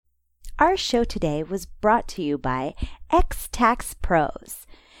Our show today was brought to you by X-Tax Pros.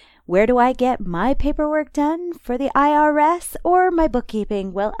 Where do I get my paperwork done for the IRS or my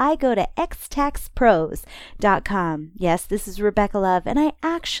bookkeeping? Well, I go to xtaxpros.com. Yes, this is Rebecca Love, and I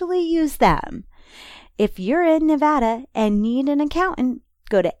actually use them. If you're in Nevada and need an accountant,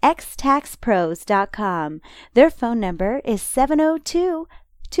 go to xtaxpros.com. Their phone number is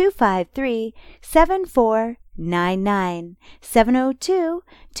 702-253-7499.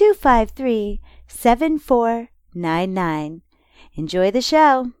 702-253-7499. Enjoy the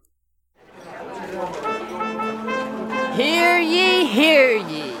show. Hear ye, hear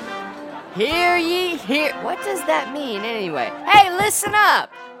ye. Hear ye, hear. What does that mean anyway? Hey, listen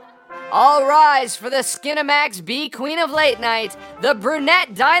up! All rise for the Skinamax B Queen of Late Night, the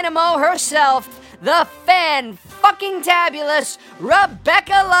brunette dynamo herself, the fan-fucking-tabulous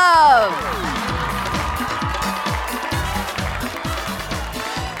Rebecca Love!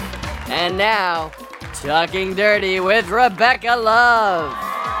 And now, Talking Dirty with Rebecca Love.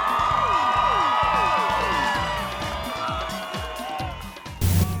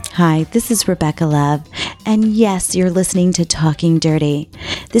 Hi, this is Rebecca Love, and yes, you're listening to Talking Dirty.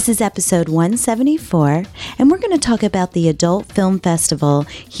 This is episode 174, and we're going to talk about the Adult Film Festival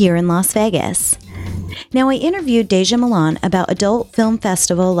here in Las Vegas. Now, I interviewed Daejha Milan about Adult Film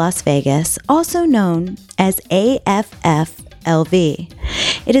Festival Las Vegas, also known as AFFLV.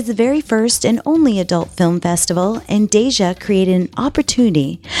 It is the very first and only adult film festival, and Daejha created an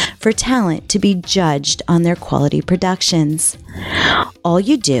opportunity for talent to be judged on their quality productions. All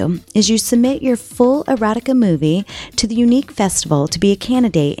you do is you submit your full erotica movie to the unique festival to be a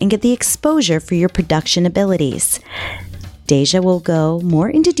candidate and get the exposure for your production abilities. Daejha will go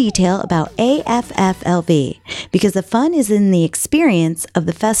more into detail about AFFLV because the fun is in the experience of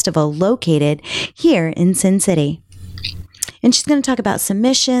the festival located here in Sin City. And she's going to talk about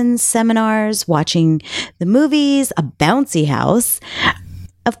submissions, seminars, watching the movies, a bouncy house,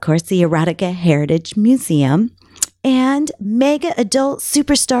 of course, the Erotica Heritage Museum, and mega adult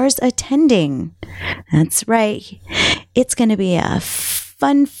superstars attending. That's right. It's going to be a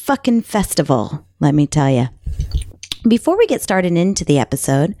fun fucking festival, let me tell you. Before we get started into the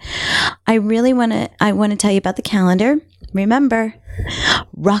episode, I want to tell you about the calendar. Remember,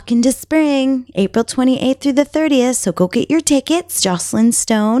 Rockin' to Spring, April 28th through the 30th. So go get your tickets. Jocelyn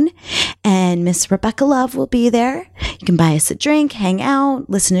Stone and Miss Rebecca Love will be there. You can buy us a drink, hang out,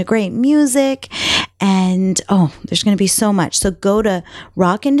 listen to great music. And, there's going to be so much. So go to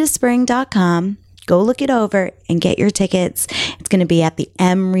rockintospring.com, go look it over and get your tickets. It's going to be at the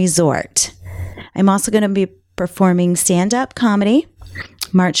M Resort. I'm also going to be performing stand-up comedy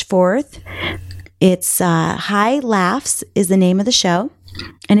March 4th. It's High Laughs is the name of the show,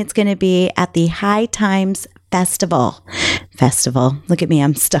 and it's going to be at the High Times Festival. Look at me,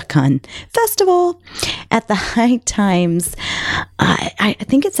 I'm stuck on festival. At the High Times, I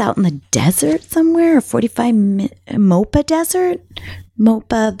think it's out in the desert somewhere, 45 Mopa Desert,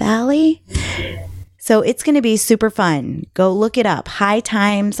 Mopa Valley. So it's going to be super fun. Go look it up. High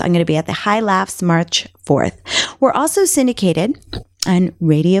Times. I'm going to be at the High Laughs March 4th. We're also syndicated on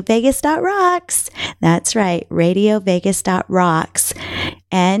RadioVegas.rocks. That's right, RadioVegas.rocks.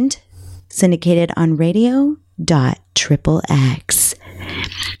 And syndicated on Radio.XXX.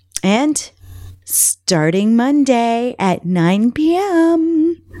 And starting Monday at 9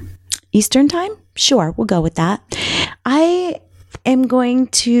 p.m. Eastern Time? Sure, we'll go with that. I am going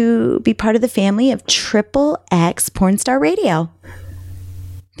to be part of the family of XXX Pornstar Radio.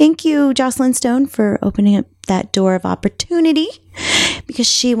 Thank you, Jocelyn Stone, for opening up that door of opportunity because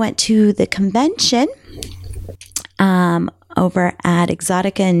she went to the convention over at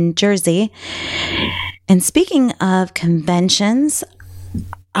Exotica in Jersey. And speaking of conventions,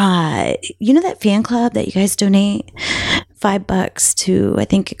 you know that fan club that you guys donate $5 to, I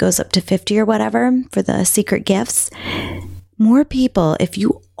think it goes up to 50 or whatever for the secret gifts? More people, if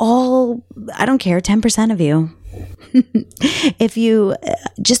you all, I don't care, 10% of you, if you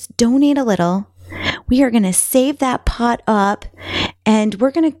just donate a little, we are going to save that pot up and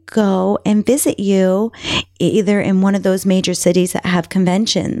we're going to go and visit you either in one of those major cities that have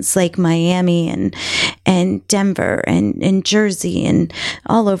conventions like Miami and Denver and Jersey and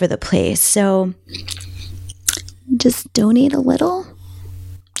all over the place. So just donate a little.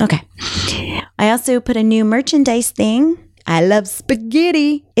 Okay. I also put a new merchandise thing. I love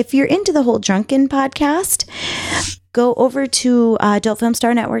spaghetti. If you're into the whole drunken podcast, go over to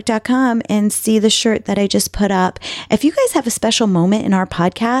adultfilmstarnetwork.com and see the shirt that I just put up. If you guys have a special moment in our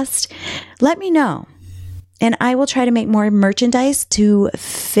podcast, let me know. And I will try to make more merchandise to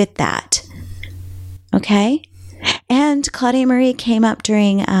fit that. Okay? And Claudia Marie came up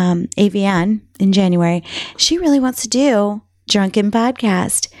during AVN in January. She really wants to do Drunken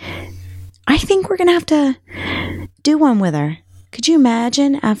Podcast. I think we're going to have to do one with her. Could you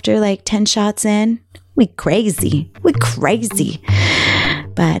imagine after like 10 shots in? We crazy. But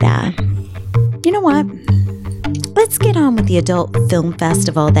you know what? Let's get on with the adult film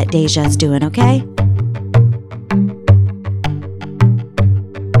festival that Daejha's doing, okay?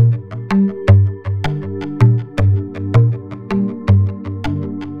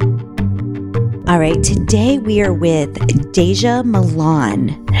 All right, today we are with Daejha Milan,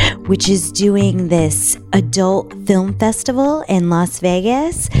 which is doing this adult film festival in Las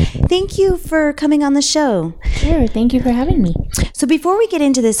Vegas. Thank you for coming on the show. Sure, thank you for having me. So before we get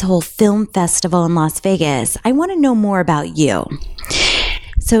into this whole film festival in Las Vegas, I want to know more about you.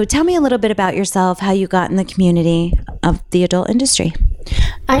 So tell me a little bit about yourself, how you got in the community of the adult industry.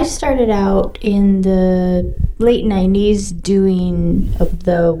 I started out in the late 90s doing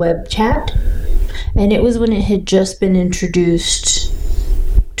the web chat, and it was when it had just been introduced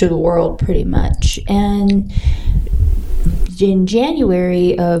to the world pretty much. And in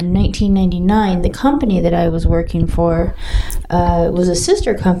January of 1999, the company that I was working for was a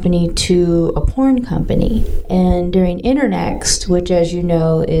sister company to a porn company. And during Internext, which, as you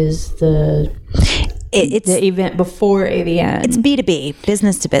know, is it's the event before AVN. It's B2B,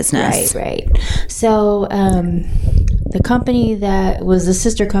 business to business. Right. So the company that was the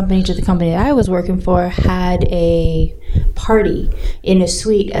sister company to the company that I was working for had a party in a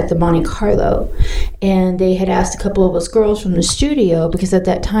suite at the Monte Carlo, and they had asked a couple of us girls from the studio, because at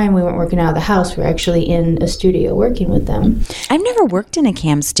that time we weren't working out of the house, we were actually in a studio working with them. I've never worked in a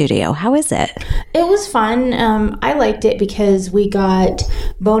cam studio. How is it? It was fun. I liked it because we got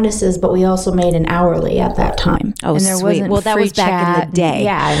bonuses, but we also made an hourly at that time. Oh, and there sweet. Well, that was back in the day.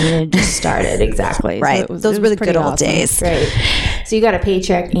 Yeah, I mean, it just started. Exactly. Right. So those were the good old days. Right. So you got a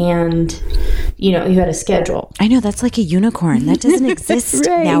paycheck and, you had a schedule. I know, that's like a unicorn. That doesn't exist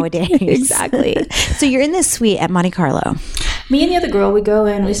nowadays. Exactly. So you're in this suite at Monte Carlo. Me and the other girl, we go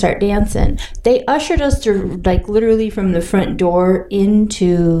in, we start dancing. They ushered us to, like, literally from the front door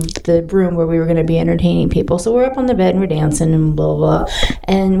into the room where we were going to be entertaining people. So we're up on the bed and we're dancing and blah, blah, blah,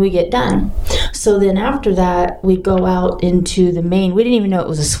 and we get done. So then after that, we go out into the main. We didn't even know it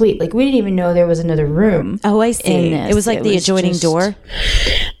was a suite. Like, we didn't even know there was another room. Oh, I see. It was like the adjoining door?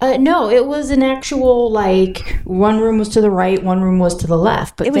 No, it was an actual, like, one room was to the right, one room was to the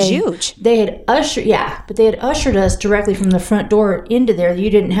left. But it was huge. They had ushered us directly from the front door into there.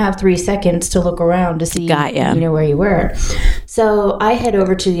 You didn't have 3 seconds to look around to see where you were. So I head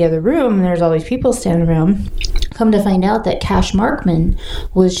over to the other room, and there's all these people standing around. Come to find out that Cash Markman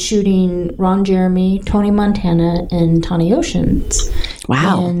was shooting Ron Jeremy, Tony Montana, and Tawny Oceans.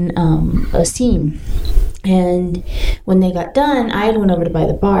 Wow. In a scene. And when they got done, I went over to buy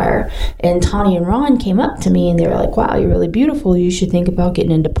the bar, and Tawny and Ron came up to me and they were like, "Wow, you're really beautiful. You should think about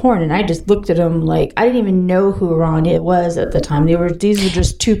getting into porn." And I just looked at them like, I didn't even know who Ron it was at the time. These were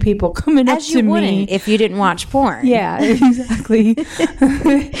just two people coming up to me. As you wouldn't if you didn't watch porn. Yeah, exactly.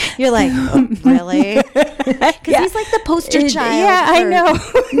 You're like, oh, really? Because he's like the poster child. Yeah, I know.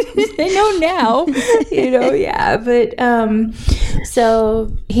 I know now. Yeah. But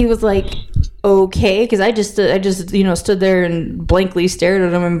so he was like, okay, because I just stood there and blankly stared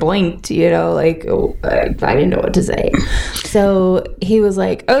at him and blinked, like, oh, I didn't know what to say. So he was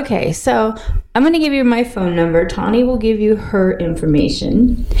like, okay, so I'm going to give you my phone number. Tawny will give you her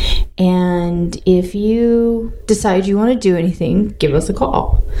information, and if you decide you want to do anything, give us a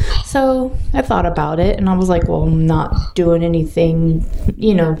call. So I thought about it, and I was like, well, I'm not doing anything,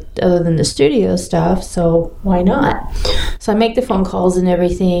 other than the studio stuff, so why not? So I make the phone calls and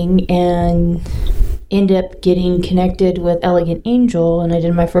everything, and end up getting connected with Elegant Angel, and I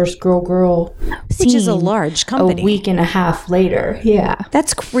did my first girl scene, which is a large company, a week and a half later. Yeah,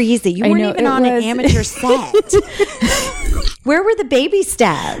 that's crazy. You weren't even on an amateur set. Where were the baby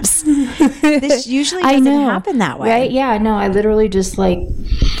stabs? This usually doesn't happen that way, right? Yeah, no, I literally just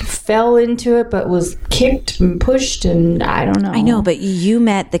fell into it, but was kicked and pushed, and I don't know. I know, but you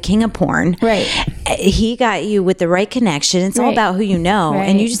met the king of porn, right? He got you with the right connection. It's all about who you know,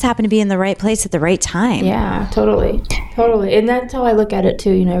 and you just happen to be in the right place at the right time. Yeah, totally, and that's how I look at it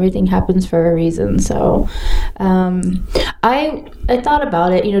too. Everything happens for a reason. So, I thought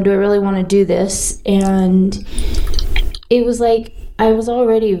about it. Do I really want to do this? And it was like, I was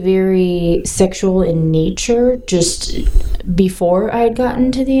already very sexual in nature, just before I had gotten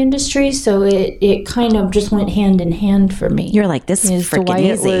into the industry, so it kind of just went hand in hand for me. You're like, this is freaking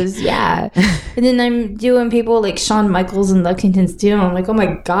easy. And then I'm doing people like Shawn Michaels and Lexington Steel. I'm like, oh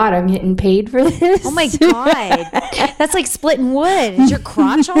my God, I'm getting paid for this. Oh my God. That's like splitting wood. Is your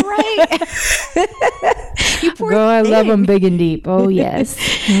crotch all right? You poor Girl, I thing. love them big and deep. Oh yes.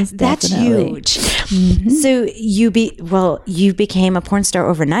 That's huge. So you became a porn star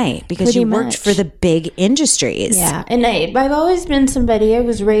overnight because Pretty you worked much. for the big industries. Yeah, and I've always been somebody. I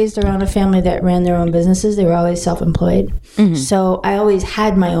was raised around a family that ran their own businesses. They were always self-employed, so I always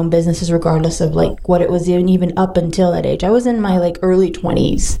had my own businesses, regardless of like what it was, even up until that age. I was in my like early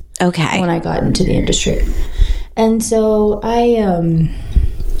 20s. Okay. When I got into the industry, and so I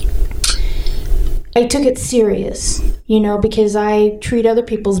took it serious, because I treat other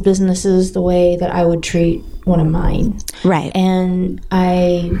people's businesses the way that I would treat one of mine. Right. And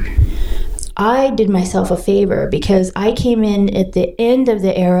I did myself a favor because I came in at the end of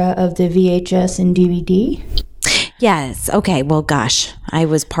the era of the VHS and DVD. Yes. Okay. Well, gosh, I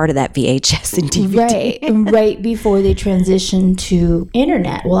was part of that VHS and DVD. Right before they transitioned to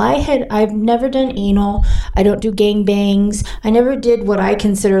internet. Well, I've never done anal. I don't do gangbangs. I never did what I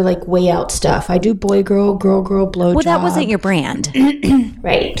consider like way out stuff. I do boy girl, girl girl, blowjob. Well, that wasn't your brand.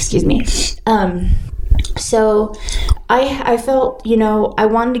 Right. Excuse me. So I felt, I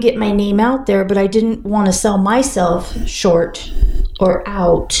wanted to get my name out there, but I didn't want to sell myself short or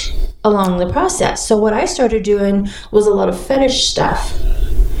out along the process. So what I started doing was a lot of fetish stuff.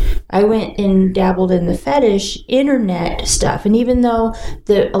 I went and dabbled in the fetish internet stuff. And even though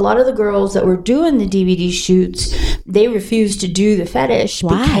a lot of the girls that were doing the DVD shoots, they refused to do the fetish.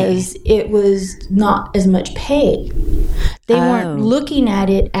 Why? Because it was not as much pay. They weren't looking at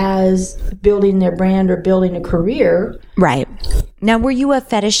it as building their brand or building a career. Right. Now, were you a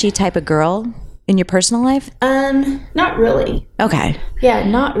fetishy type of girl in your personal life? Not really. Okay. Yeah,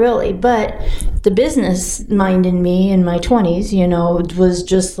 not really. But the business mind in me in my 20s, was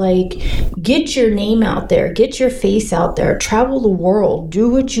just like, get your name out there, get your face out there, travel the world, do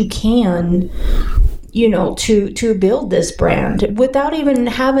what you can, to build this brand without even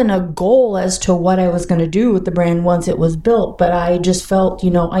having a goal as to what I was going to do with the brand once it was built. But I just felt,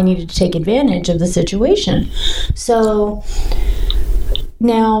 I needed to take advantage of the situation. So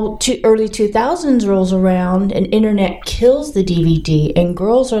now, early 2000s rolls around and internet kills the DVD and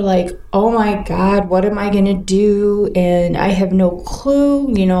girls are like, oh my God, what am I going to do? And I have no clue,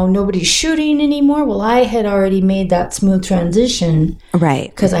 nobody's shooting anymore. Well, I had already made that smooth transition.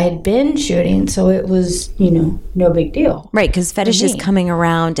 Right. Because I had been shooting, so it was, no big deal. Right, because fetish is coming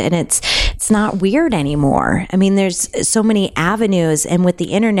around and it's not weird anymore. I mean, there's so many avenues, and with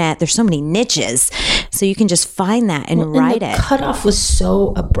the internet, there's so many niches. So you can just find that and write it. The cutoff was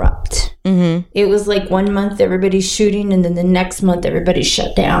so abrupt. Mm-hmm. It was like 1 month everybody's shooting, and then the next month everybody's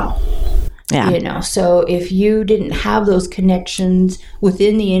shut down. Yeah. So if you didn't have those connections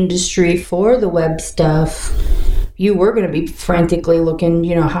within the industry for the web stuff, you were going to be frantically looking,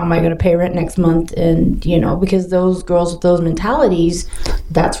 how am I going to pay rent next month? And, because those girls with those mentalities,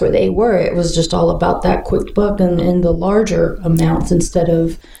 that's where they were. It was just all about that quick buck and the larger amounts instead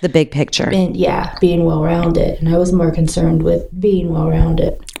of the big picture. Being well-rounded. And I was more concerned with being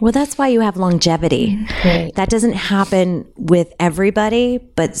well-rounded. Well, that's why you have longevity. Right. That doesn't happen with everybody,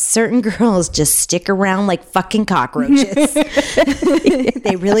 but certain girls just stick around like fucking cockroaches.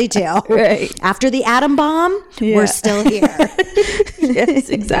 They really do. Right. After the atom bomb, we're still here. Yes,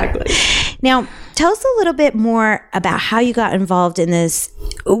 exactly. Now, tell us a little bit more about how you got involved in this.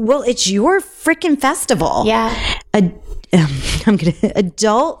 Well, it's your freaking festival. Yeah.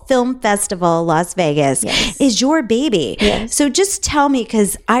 Adult Film Festival Las Vegas is your baby. Yes. So just tell me,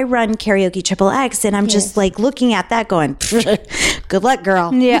 because I run Karaoke XXX and I'm just like looking at that going, good luck,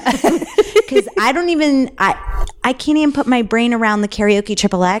 girl. Yeah. Because I can't even put my brain around the Karaoke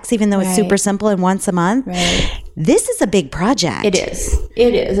XXX, even though it's super simple and once a month. Right. This is a big project. It is.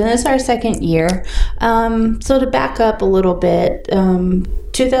 And it's our second year. So to back up a little bit,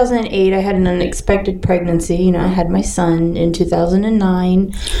 2008, I had an unexpected pregnancy. I had my son in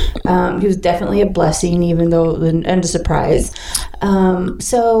 2009. He was definitely a blessing, even though, and a surprise.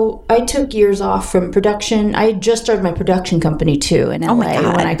 So I took years off from production. I had just started my production company too in LA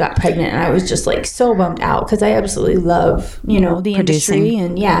when I got pregnant, and I was just like so bummed out because I absolutely love, the industry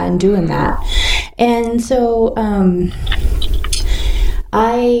and doing that. And so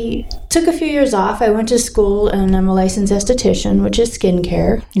I took a few years off. I went to school and I'm a licensed esthetician, which is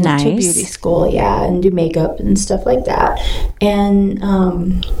skincare. Nice. To beauty school, and do makeup and stuff like that. And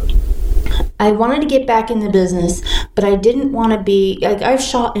I wanted to get back in the business, but I didn't want to be, like, I've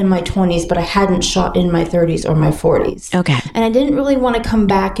shot in my 20s, but I hadn't shot in my 30s or my 40s. Okay. And I didn't really want to come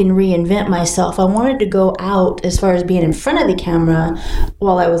back and reinvent myself. I wanted to go out as far as being in front of the camera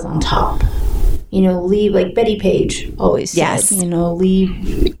while I was on top. Leave, like Betty Page always said, yes.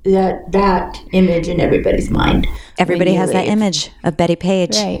 Leave that image in everybody's mind. Everybody has that image of Betty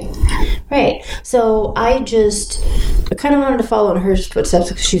Page. Right. So I kind of wanted to follow in her footsteps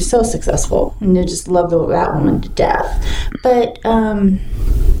because she's so successful, and I just love that woman to death. But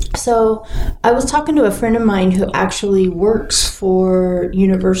so I was talking to a friend of mine who actually works for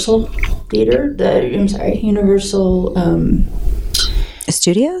Universal Theater. Universal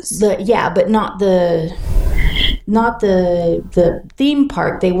Studios? But not the theme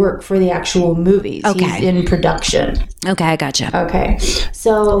park. They work for the actual movies. Okay. He's in production. Okay, I gotcha. Okay.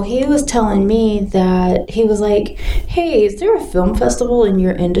 So he was telling me that he was like, hey, is there a film festival in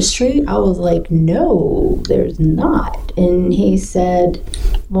your industry? I was like, no, there's not. And he said,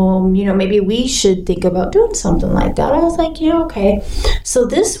 well, maybe we should think about doing something like that. I was like, okay. So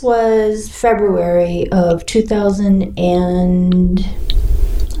this was February of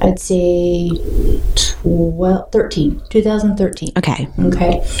 2013. Okay.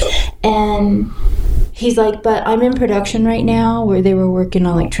 And he's like, but I'm in production right now, where they were working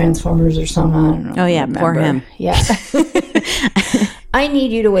on like Transformers or something. I don't know. Oh yeah, poor him. Yeah. I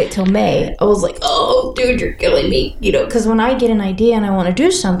need you to wait till May. I was like, oh, dude, you're killing me. Because when I get an idea and I want to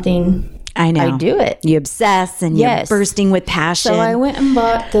do something, I know. I do it. You obsess and you're bursting with passion. So I went and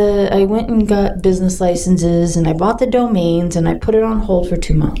got business licenses, and I bought the domains, and I put it on hold for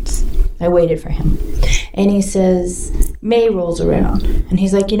 2 months. I waited for him. And he says, May rolls around. And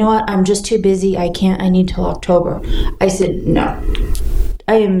he's like, you know what? I'm just too busy. I need till October. I said, no,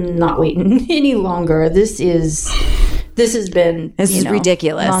 I am not waiting any longer. This is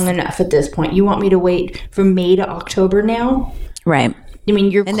ridiculous. Long enough at this point. You want me to wait from May to October now? Right. I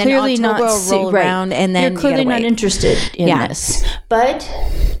mean, you're clearly not around, and then you're clearly not interested in this. But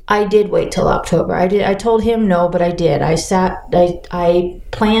I did wait till October. I told him no, but I did. I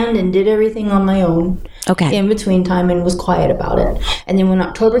planned and did everything on my own. Okay. In between time, and was quiet about it. And then when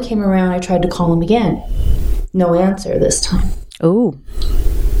October came around, I tried to call him again. No answer this time. Oh.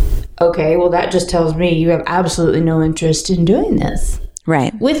 Okay, well, that just tells me you have absolutely no interest in doing this.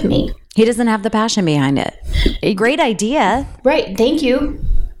 Right. With me. He doesn't have the passion behind it. A great idea. Right. Thank you.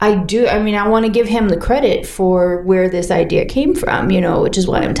 I do. I mean, I want to give him the credit for where this idea came from, which is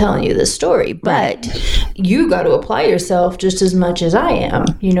why I'm telling you this story. But you got to apply yourself just as much as I am.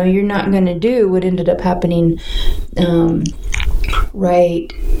 You're not going to do what ended up happening after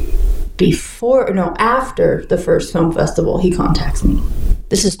the first film festival. He contacts me.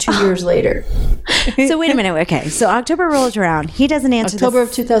 This is 2 years later. So wait a minute. Okay. So October rolls around. He doesn't answer. October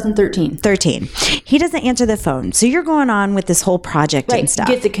of 2013. He doesn't answer the phone. So you're going on with this whole project and stuff.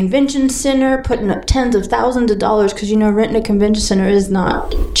 Get the convention center, putting up tens of thousands of dollars because, renting a convention center is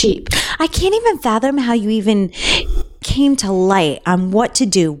not cheap. I can't even fathom how you even came to light on what to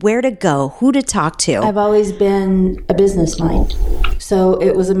do, where to go, who to talk to. I've always been a business mind. So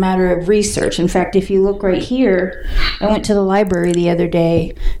it was a matter of research. In fact, if you look right here, I went to the library the other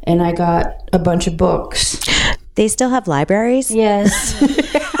day and I got a bunch of books. They still have libraries? Yes.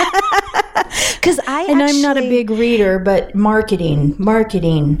 I'm not a big reader, but marketing,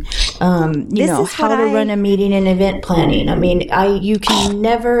 how to run a meeting and event planning. I mean, you can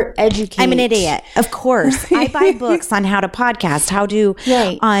never educate. I'm an idiot. Of course. I buy books on how to podcast, how to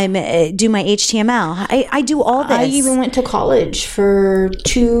do my HTML. I do all this. I even went to college for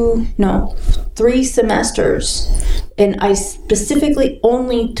 3 semesters, and I specifically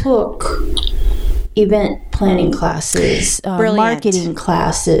only took event planning classes, marketing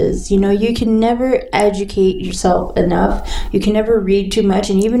classes. You can never educate yourself enough. You can never read too much.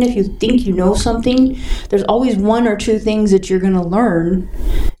 And even if you think you know something, there's always 1 or 2 things that you're going to learn.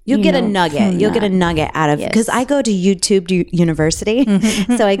 You'll get a nugget. You'll get a nugget out of, because I go to YouTube University.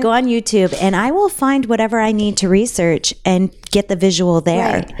 So I go on YouTube and I will find whatever I need to research and get the visual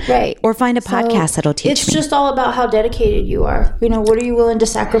there. Right. Or find a podcast that'll teach me. It's just all about how dedicated you are. What are you willing to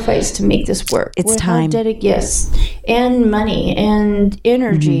sacrifice to make this work? It's time. Yes. And money and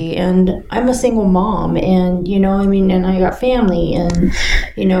energy. And I'm a single mom, and, and I got family, and,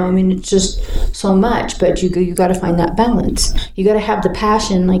 it's just so much, but you got to find that balance. You got to have the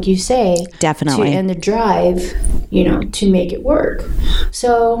passion, like you say. Definitely. And the drive, to make it work.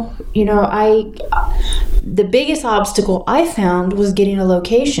 So, the biggest obstacle I found was getting a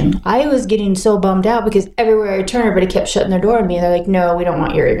location. I was getting so bummed out because everywhere I turned, everybody kept shutting their door on me. They're like, no, we don't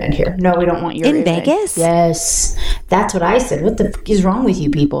want your event here. No, we don't want your event. In Vegas? Yes. That's what I said. What the fuck is wrong with you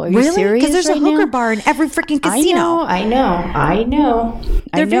people? Are you serious? Because there's a hooker bar in every freaking casino. I know.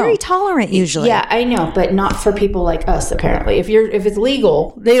 They're very tolerant usually. Yeah, I know, but not for people like us, apparently. If it's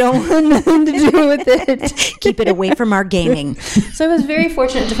legal, they don't want nothing to do with it. Keep it away from our gaming. So I was very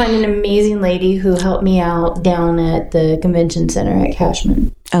fortunate to find an amazing lady who helped me out down at the convention center at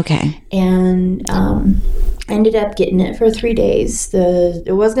Cashman. Okay. And ended up getting it for 3 days.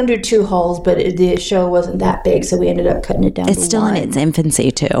 It was going to do 2 halls, but the show wasn't that big, so we ended up cutting it down to 1. It's still in its infancy,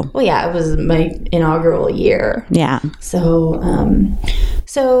 too. Well, yeah, it was my inaugural year. Yeah. So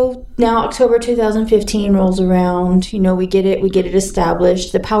now October 2015 rolls around. We get it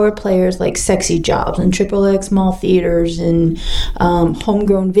established. The power players like Sexy Jobs and XXX Mall Theaters and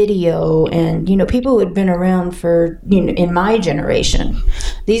Homegrown Video and people who had been around for in my generation.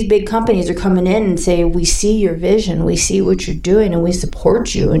 These big companies are coming in and say, we see your vision, we see what you're doing, and we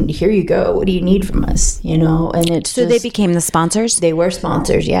support you, and here you go. What do you need from us? And it's so they became the sponsors? They were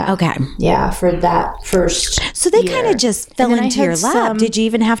sponsors, yeah. Okay. Yeah, for that first So they kind of just fell into your lap. Did you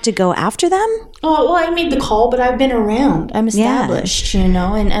even have to go after them? Oh, well, I made the call, but I've been around. I'm established, and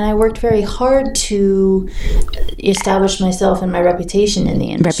I worked very hard to establish myself and my reputation in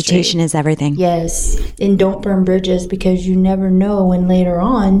the industry. Reputation is everything. Yes. And don't burn bridges because you never know when later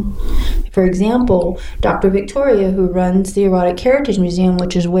on. For example, Dr. Victoria, who runs the Erotic Heritage Museum,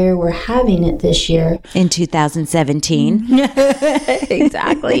 which is where we're having it this year. In 2017.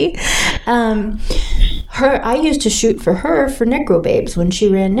 Exactly. I used to shoot for her for Necrobabes when she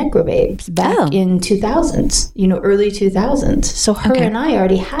ran Necrobabes back in 2000s, early 2000s. So her and I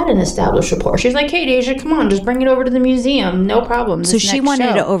already had an established rapport. She's like, hey, Daejha, come on, just bring it over to the museum. No problem. So she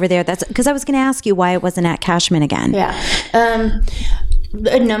wanted it over there. That's because I was going to ask you why it wasn't at Cashman again. Yeah.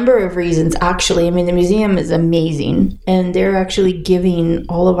 A number of reasons, actually. I mean, the museum is amazing, and they're actually giving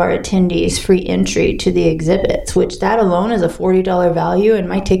all of our attendees free entry to the exhibits, which that alone is a $40 value, and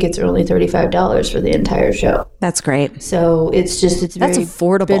my tickets are only $35 for the entire show. That's great. So it's that's very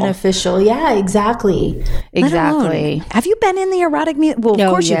affordable, beneficial. Yeah, exactly. Have you been in the erotic museum? Well, of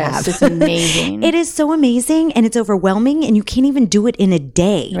course you have. It's amazing. It is so amazing, and it's overwhelming, and you can't even do it in a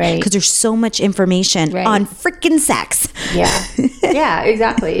day, right? Because there's so much information on freaking sex. Yeah. Yeah,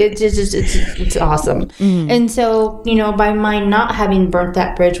 exactly. It's awesome. And so, by my not having burnt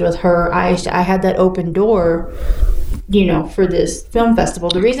that bridge with her, I had that open door, for this film festival.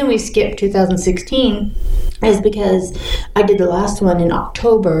 The reason we skipped 2016 is because I did the last one in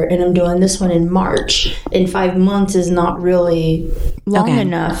October and I'm doing this one in March. And 5 months is not really long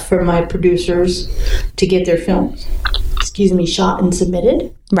enough for my producers to get their film, shot and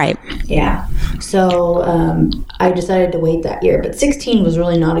submitted. Right. Yeah. So I decided to wait that year. But 16 was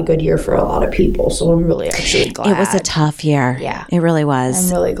really not a good year for a lot of people. So I'm really actually glad. It was a tough year. Yeah. It really was.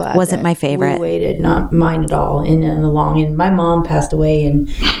 I'm really glad. Wasn't my favorite. We waited, not mine at all, in the long end. My mom passed away in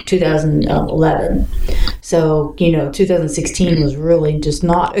 2011. So, 2016 was really just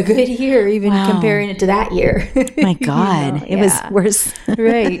not a good year, even comparing it to that year. My God. It was worse.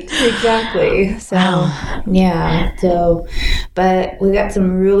 Right. Exactly. So, yeah. So, but we got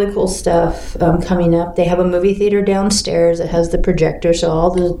some really cool stuff coming up. They have a movie theater downstairs that has the projector, so all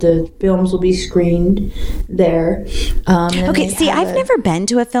the films will be screened there. Okay, see, I've never been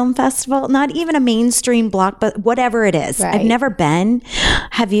to a film festival, not even a mainstream block, but whatever it is. Right. I've never been.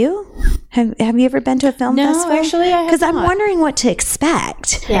 Have you? Have you ever been to a film festival? No, actually, I have not. Because I'm wondering what to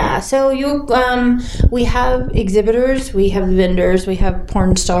expect. Yeah, so we have exhibitors, we have vendors, we have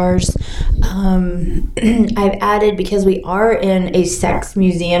porn stars. I've added, because we are in a sex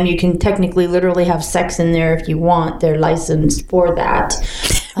museum, you can technically literally have sex in there if you want. They're licensed for that.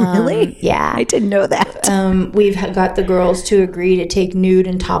 Really? Yeah. I didn't know that. We've got the girls to agree to take nude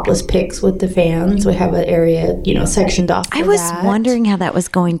and topless pics with the fans. We have an area, sectioned off for I was that. wondering how that was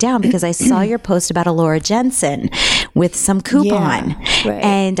going down because I saw your post about a Laura Jensen with some coupon. Yeah, right.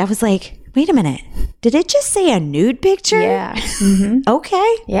 And I was like, wait a minute. Did it just say a nude picture? Yeah. Mm-hmm.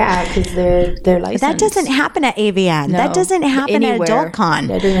 Okay. Yeah, because they're licensed. That doesn't happen at AVN. No, that doesn't happen anywhere. at AdultCon.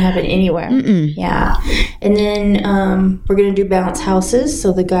 That doesn't happen anywhere. Mm-mm. Yeah. And then we're going to do bounce houses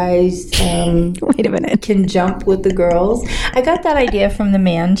so the guys wait a minute, can jump with the girls. I got that idea from the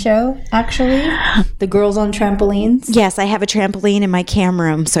Man Show, actually. The girls on trampolines. Yes, I have a trampoline in my cam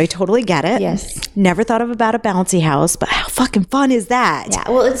room, so I totally get it. Yes. Never thought about a bouncy house, but how fucking fun is that? Yeah,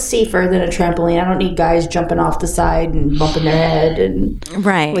 well, it's safer than than a trampoline. I don't need guys jumping off the side and bumping their head and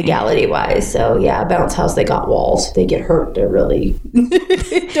legality wise. So yeah, a bounce house, they got walls. They get hurt. They're really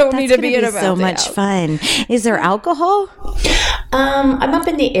don't need to be in a bounce house. So much fun. Is there alcohol? I'm up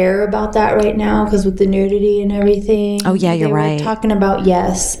in the air about that right now because with the nudity and everything. Oh yeah, you're right. We're talking about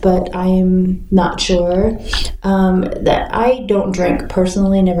yes, but I am not sure. That I don't drink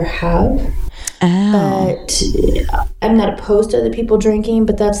personally, never have. Oh. But I'm not opposed to other people drinking,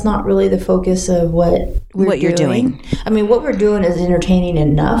 but that's not really the focus of what you're doing. I mean, what we're doing is entertaining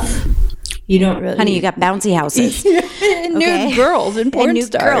enough. You don't really... Honey, you got bouncy houses. And nude girls and porn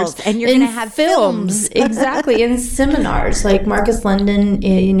stars. And you're going to have films. Exactly. And seminars. Like Marcus London,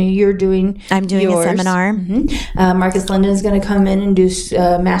 you're doing... I'm doing yours. A seminar. Mm-hmm. Marcus London is going to come in and do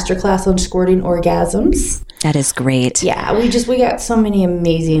a masterclass on squirting orgasms. That is great. Yeah, we got so many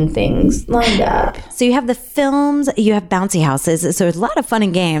amazing things lined up. So you have the films, you have bouncy houses, so there's a lot of fun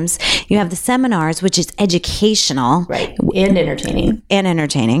and games. You have the seminars, which is educational. Right, and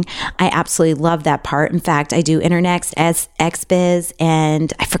entertaining. I absolutely love that part. In fact, I do Internext as XBiz,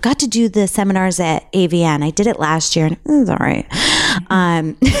 and I forgot to do the seminars at AVN. I did it last year, and it was all right.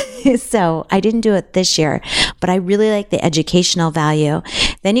 So I didn't do it this year, but I really like the educational value.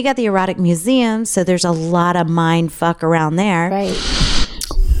 Then you got the erotic museum, so there's a lot of mind fuck around there. Right.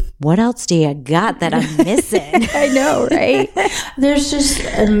 What else do you got that I'm missing? I know, right? There's just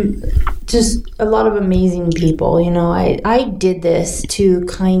a lot of amazing people. I did this to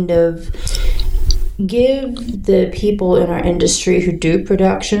kind of give the people in our industry who do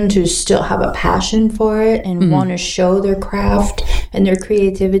productions who still have a passion for it and want to show their craft and their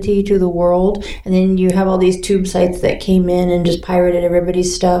creativity to the world. And then you have all these tube sites that came in and just pirated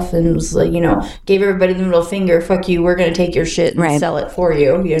everybody's stuff and was like, gave everybody the middle finger, fuck you, we're going to take your shit and sell it for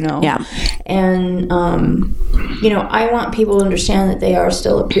you, Yeah. And, I want people to understand that they are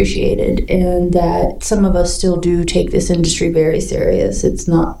still appreciated and that some of us still do take this industry very serious. It's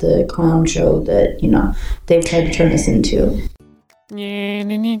not the clown show that, they've tried to turn this into.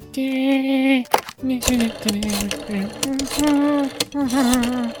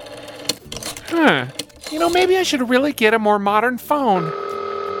 Huh. Maybe I should really get a more modern phone.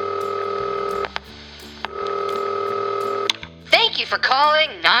 Thank you for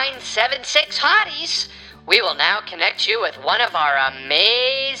calling 976 Hotties. We will now connect you with one of our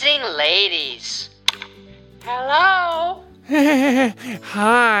amazing ladies. Hello?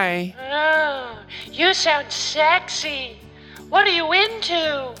 Hi. Oh, you sound sexy. What are you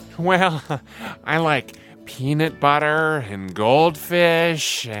into? Well, I like peanut butter and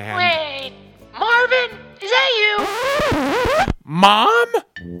goldfish and... Wait, Marvin, is that you? Mom?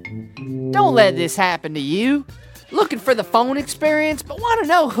 Don't let this happen to you. Looking for the phone experience, but want to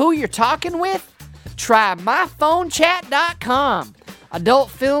know who you're talking with? Try myphonechat.com. Adult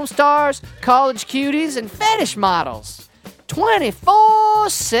film stars, college cuties, and fetish models.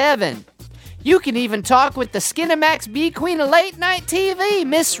 24/7. You can even talk with the Skinamax B Queen of late night TV,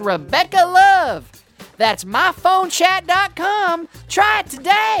 Miss Rebecca Love. That's myphonechat.com. Try it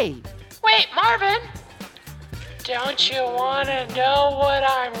today. Wait, Marvin, don't you want to know what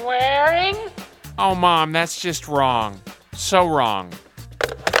I'm wearing? Oh, Mom, that's just wrong. So wrong.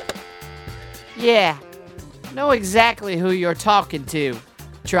 Yeah, know exactly who you're talking to.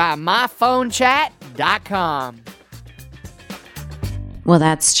 Try myphonechat.com. Well,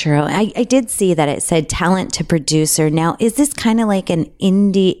 that's true. I did see that it said talent to producer. Now, is this kind of like an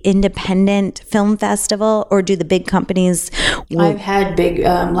independent film festival, or do the big companies? I've had big.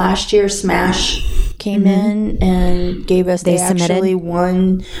 Last year, Smash came in and gave us. They actually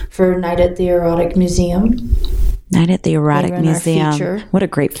won for Night at the Erotic Museum. Night at the Erotic Museum. What a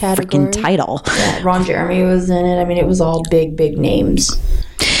great freaking title. Yeah, Ron Jeremy was in it. I mean, it was all big names.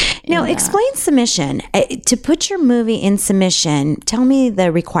 Now, explain submission. To put your movie in submission, tell me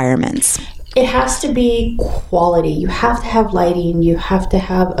the requirements. It has to be quality. You have to have lighting. You have to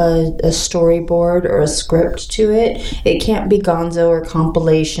have a storyboard or a script to it. It can't be gonzo or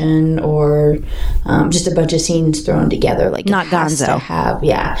compilation or just a bunch of scenes thrown together. Like not gonzo.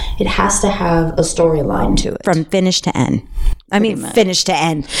 It has to have a storyline to it. From finish to end. Finish to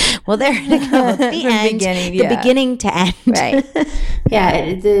end. Well, there you go. The end. The beginning to end. Right.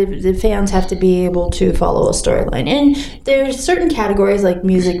 Yeah, the fans have to be able to follow a storyline. And there's certain categories like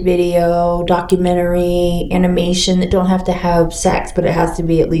music video, documentary, animation that don't have to have sex, but it has to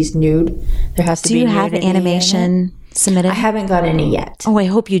be at least nude. There has to be nudity. Do you have animation? submitted? I haven't got any yet. Oh, I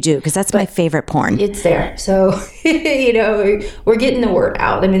hope you do, because that's my favorite porn. It's there. So, we're getting the word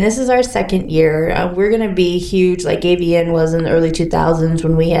out. I mean, this is our second year. We're going to be huge like AVN was in the early 2000s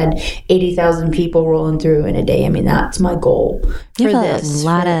when we had 80,000 people rolling through in a day. I mean, that's my goal for this.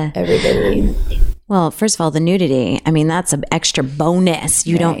 Everybody. Well, first of all, the nudity, I mean, that's an extra bonus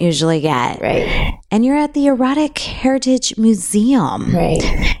you don't usually get. Right. And you're at the Erotic Heritage Museum.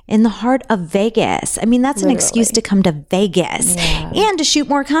 Right. In the heart of Vegas. I mean, that's an excuse to come to Vegas and to shoot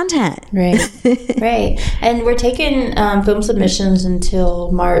more content. Right. Right. And we're taking film submissions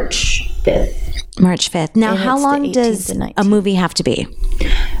until March 5th. March 5th. Now, And how it's long the 18th does and a 19th. movie have to be?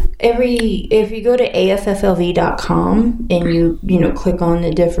 If you go to AFFLV.com and you click on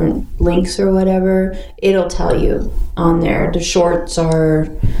the different links or whatever, it'll tell you on there. The shorts are,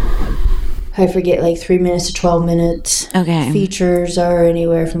 I forget, like 3 minutes to 12 minutes. Okay. Features are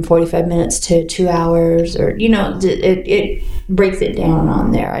anywhere from 45 minutes to 2 hours, or it breaks it down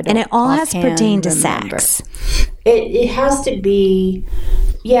on there. And it all has to pertain to sex. It has to be.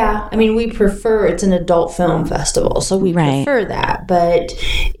 Yeah, I mean, we prefer, it's an adult film festival, so we prefer that. But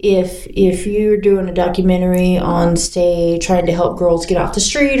if you're doing a documentary on, say, trying to help girls get off the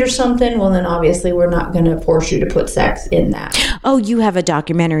street or something, well, then obviously we're not going to force you to put sex in that. Oh, you have a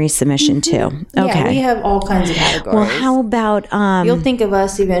documentary submission too. Okay. Yeah, we have all kinds of categories. Well, how about... You'll think of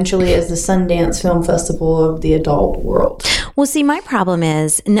us eventually as the Sundance Film Festival of the adult world. Well, see, my problem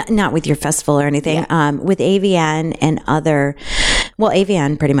is, not with your festival or anything, with AVN and other... Well,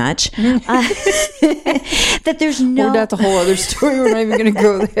 AVN, pretty much. That there's no... Well, that's a whole other story. We're not even going to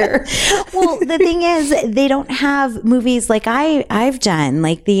go there. Well, the thing is, they don't have movies like I've done,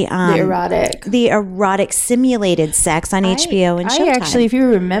 like the erotic simulated sex on HBO and Showtime. I actually, if you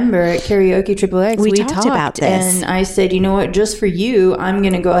remember at Karaoke XXX, we talked about this. And I said, you know what, just for you, I'm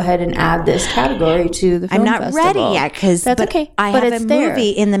going to go ahead and add this category to the film festival. I'm not ready yet, that's okay. I have a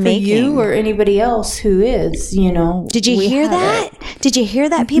movie in the making. For you or anybody else who is, Did you hear that? Did you hear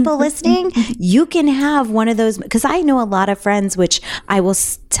that, people listening? You can have one of those, because I know a lot of friends, which I will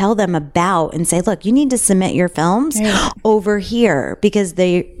tell them about and say, look, you need to submit your films over here, because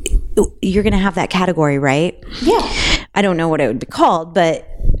you're going to have that category, right? Yeah. I don't know what it would be called, but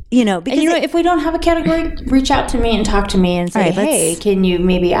because if we don't have a category, reach out to me and talk to me and say, hey, can you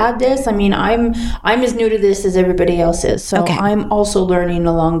maybe add this? I mean, I'm as new to this as everybody else is, so I'm also learning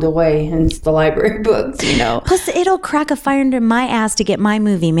along the way, and it's the library books, Plus, it'll crack a fire under my ass to get my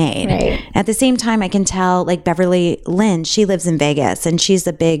movie made. Right. At the same time, I can tell, like Beverly Lynn, she lives in Vegas, and she's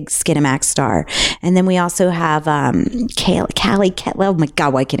a big Skinamax star. And then we also have Callie Kettle. Oh my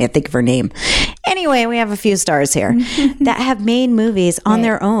God, why can't I think of her name? Anyway, we have a few stars here that have made movies on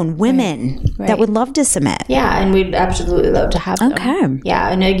their own, women that would love to submit. Yeah, and we'd absolutely love to have them. Okay. Yeah,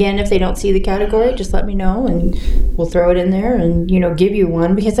 and again, if they don't see the category, just let me know and we'll throw it in there and, give you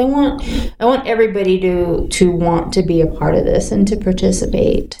one, because I want everybody to want to be a part of this and to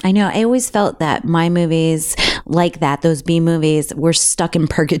participate. I know. I always felt that my movies like that, those B movies, were stuck in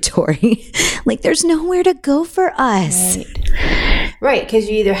purgatory. Like there's nowhere to go for us. Right, because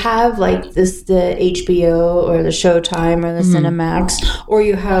you either have like the HBO or the Showtime or the Cinemax, or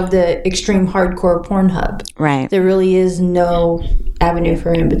you have the extreme hardcore Pornhub. Right. There really is no avenue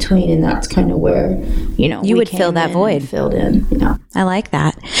for in between, and that's kind of where you would fill that void. Filled in. Yeah, I like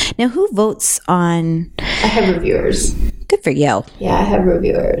that. Now, who votes on? I have reviewers. Good for you. Yeah, I have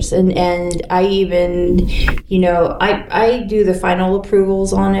reviewers, and I even, I do the final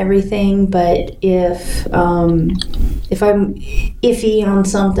approvals on everything. But if I'm iffy on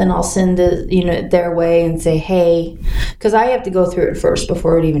something, I'll send it, their way and say, hey, because I have to go through it first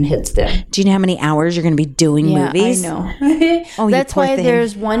before it even hits them. Do you know how many hours you're going to be doing movies? I know. That's why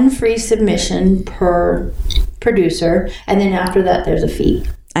there's one free submission per producer, and then after that, there's a fee.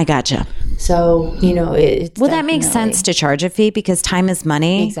 I gotcha. So, it's that makes sense to charge a fee, because time is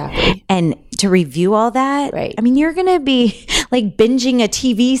money. Exactly. And to review all that, right. I mean, you're going to be like binging a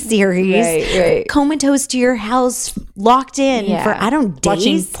TV series, right. comatose to your house, locked in for,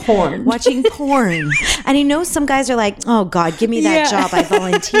 days. Watching porn. And I know some guys are like, oh God, give me that job. I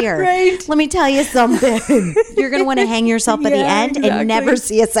volunteer. Right. Let me tell you something. You're going to want to hang yourself at the end and never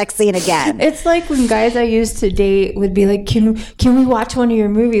see a sex scene again. It's like when guys I used to date would be like, can we watch one of your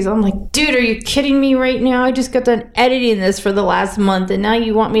movies? I'm like, dude, are you kidding me right now? I just got done editing this for the last month, and now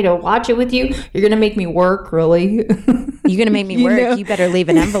you want me to watch it with you? You're going to make me work, really? You're going to make me work? You better leave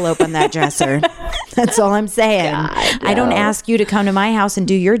an envelope on that dresser. That's all I'm saying. God, no. I don't ask you to come to my house and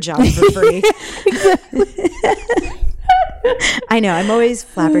do your job for free. I know. I'm always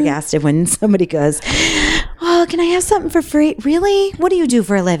flabbergasted when somebody goes, oh, oh, can I have something for free? Really? What do you do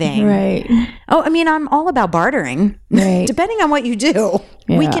for a living? Right. Oh, I mean, I'm all about bartering. Right. Depending on what you do,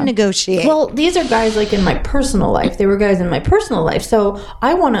 we can negotiate. Well, these are guys like in my personal life. They were guys in my personal life. So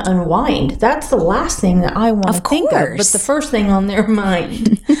I want to unwind. That's the last thing that I want to think of. But the first thing on their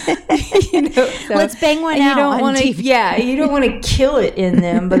mind. Let's bang one and out you don't on want to, TV. yeah, you don't want to kill it in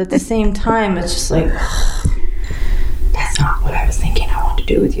them. But at the same time, it's just like, that's not what I was thinking I want to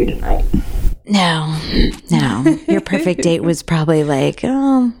do with you tonight. No. Your perfect date was probably like,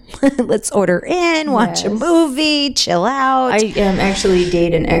 oh, let's order in, watch a movie, chill out. I actually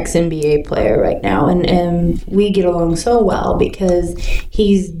date an ex-NBA player right now, and we get along so well because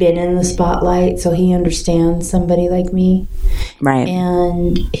he's been in the spotlight, so he understands somebody like me. Right.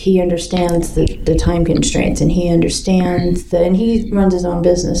 And he understands the time constraints, and he understands and he runs his own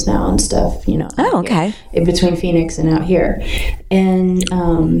business now and stuff, Oh, okay. In between Phoenix and out here. And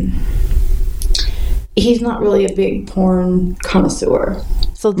he's not really a big porn connoisseur.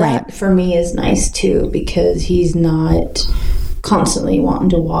 So that for me is nice too, because he's not constantly wanting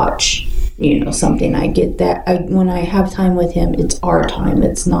to watch, something. I get that. When I have time with him, it's our time.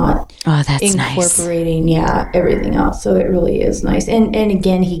 It's not incorporating, everything else. So it really is nice. And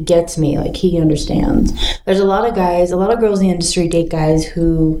again, he gets me. Like, he understands. There's a lot of girls in the industry date guys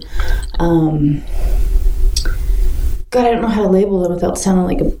who, God, I don't know how to label them without sounding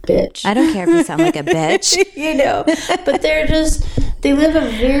like a bitch. I don't care if you sound like a bitch. But they live a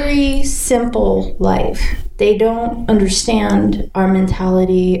very simple life. They don't understand our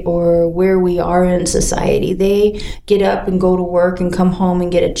mentality or where we are in society. They get up and go to work and come home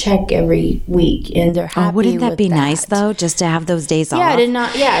and get a check every week, and they're happy. Wouldn't that be that. nice though, just to have those days off? To not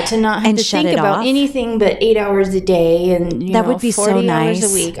have to think about anything but 8 hours a day and that would be 40 so nice.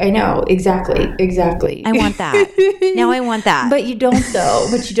 hours a week. I know, exactly. I want that. Now I want that. But you don't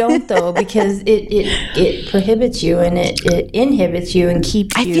though. Because it prohibits you and it inhibits you and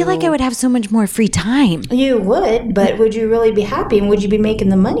keeps you. I feel like I would have so much more free time. You would, but would you really be happy, and would you be making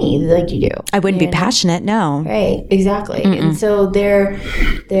the money like you do? I wouldn't be passionate, no. Right, exactly. And so they're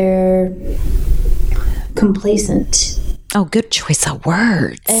complacent. Oh, good choice of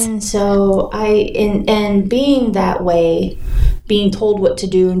words. And so and being that way, being told what to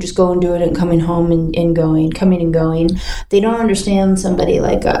do and just go and do it and coming home and coming and going, they don't understand somebody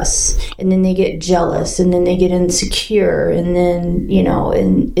like us. And then they get jealous, and then they get insecure, and then,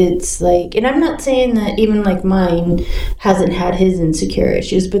 and it's like, and I'm not saying that even like mine hasn't had his insecure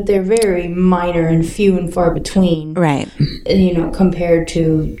issues, but they're very minor and few and far between. Right. Compared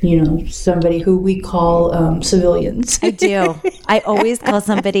to, somebody who we call civilians. I do. I always call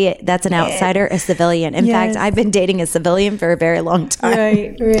somebody that's an outsider a civilian. In fact, I've been dating a civilian for a very long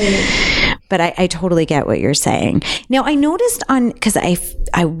time. Right. But I totally get what you're saying. Now, I noticed because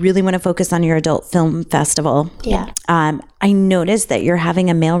I really want to focus on your adult film festival. Yeah. I noticed that you're having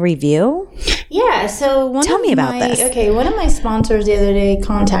a male review. Yeah. So Tell me about this. Okay. One of my sponsors the other day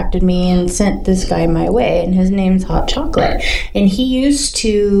contacted me and sent this guy my way, and his name's Hot Chocolate. And he used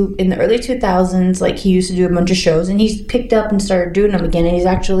to, in the early 2000s, he used to do a bunch of shows, and he's picked up and started doing them again. And he's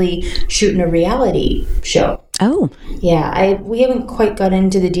actually shooting a reality show. Oh. Yeah, we haven't quite got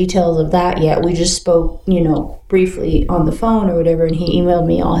into the details of that yet. We just spoke, briefly on the phone or whatever, and he emailed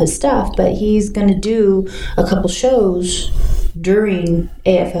me all his stuff. But he's going to do a couple shows during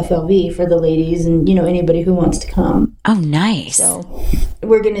AFFLV for the ladies and, anybody who wants to come. Oh, nice. So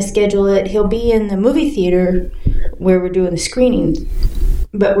we're going to schedule it. He'll be in the movie theater where we're doing the screenings,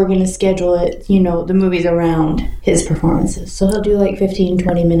 but we're going to schedule it, the movies around his performances. So he'll do 15,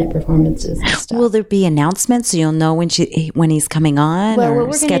 20-minute performances and stuff. Will there be announcements so you'll know when he's coming on,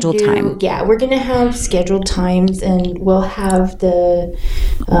 or scheduled time? Yeah, we're going to have scheduled times, and we'll have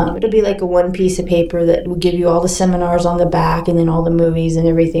it'll be like a one piece of paper that will give you all the seminars on the back and then all the movies and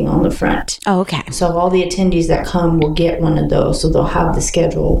everything on the front. Oh, okay. So all the attendees that come will get one of those, so they'll have the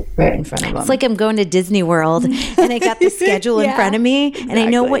schedule right in front of them. It's like I'm going to Disney World and I got the schedule in front of me, and I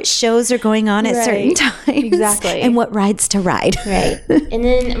know what shows are going on at certain times. Exactly. And what rides to ride. Right. And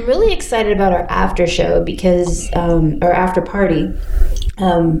then I'm really excited about our after show because, our after party.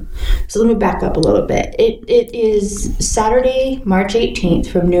 So let me back up a little bit. It is Saturday, March 18th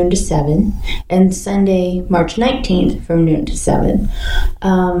from noon to 7, and Sunday, March 19th from noon to 7.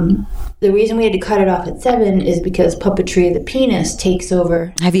 The reason we had to cut it off at 7 is because Puppetry of the Penis takes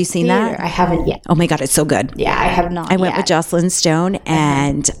over. Have you seen theater. that? I haven't yet. Oh my God, it's so good. Yeah, I have not I went with Jocelyn Stone,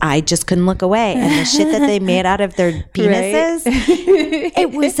 and I just couldn't look away. And the shit that they made out of their penises,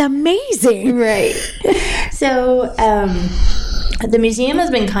 it was amazing. Right. So, the museum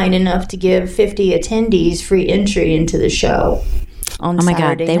has been kind enough to give 50 attendees free entry into the show on Saturday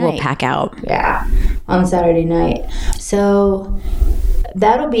God, they night. will pack out. Yeah, on Saturday night. So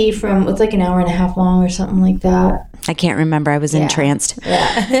that'll be from, it's like an hour and a half long or something like that. I can't remember. I was entranced.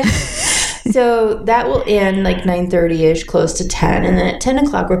 Yeah. So that will end like 9:30ish, close to 10. And then at 10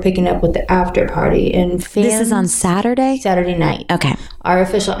 o'clock, we're picking up with the after party. And fans, This is on Saturday? Saturday night. Okay. Our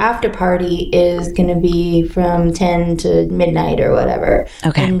official after party is going to be from 10 to midnight or whatever.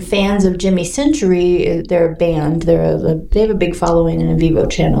 Okay. And fans of Jimmy Century, they're a band. They have a big following in a Vivo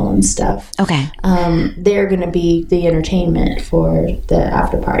channel and stuff. Okay. They're going to be the entertainment for the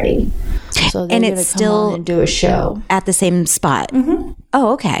after party. So they're And going it's to come still on and do a show. at the same spot. Mm-hmm.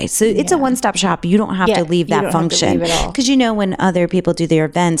 Oh, okay. So it's a one-stop shop. You don't have to leave you that don't have to function. leave at all. Because when other people do their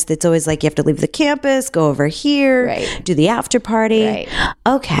events, it's always like you have to leave the campus, go over here, Right. do the after party. Right.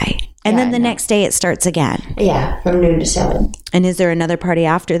 Okay. And then the next day it starts again. Yeah, from noon to 7. And is there another party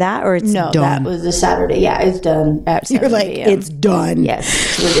after that, or it's No, done? that was the Saturday. Yeah, it's done at 7 You're like, p.m. it's done.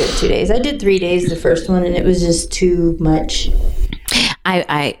 Yes, we did 2 days. I did 3 days the first one, and it was just too much.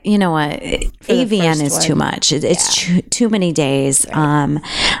 I you know what? AVN first is one. too much. It's too many days.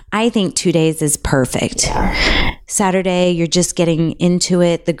 I think 2 days is perfect. Yeah. Saturday, you're just getting into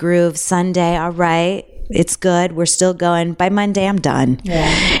it, the groove. Sunday, all right, it's good. We're still going. By Monday, I'm done.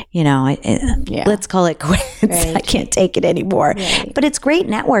 Yeah. Let's call it quits. Right. I can't take it anymore. Right. But it's great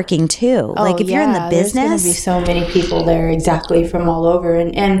networking too. Like if you're in the there's going to be business, so many people there, exactly, from all over.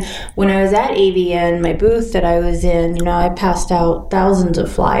 And when I was at AVN, my booth that I was in, I passed out thousands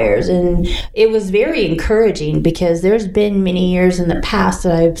of flyers, and it was very encouraging because there's been many years in the past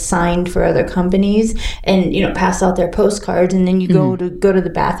that I've signed for other companies and passed out their postcards, and then you go to the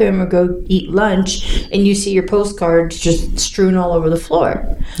bathroom or go eat lunch, and you see your postcards just strewn all over the floor.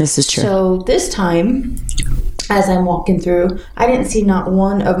 this is true. So this time, as I'm walking through, I didn't see not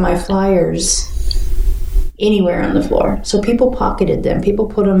one of my flyers anywhere on the floor. So people pocketed them. People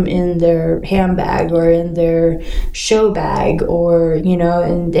put them in their handbag or in their show bag, or,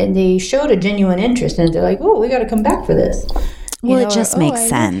 and they showed a genuine interest. And they're like, oh, we got to come back for this. Well, it just makes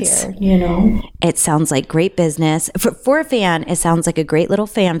I live sense. here, It sounds like great business. For a fan, it sounds like a great little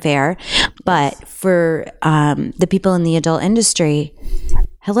fanfare. But for the people in the adult industry,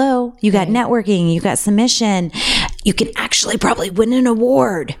 hello, you got networking, you got submission. You can actually probably win an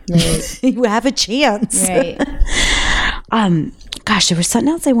award. Right. You have a chance. Right. Gosh, there was something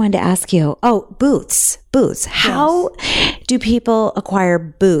else I wanted to ask you. Oh, booths. How do people acquire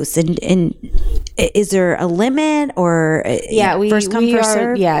booths? And is there a limit, or first come, first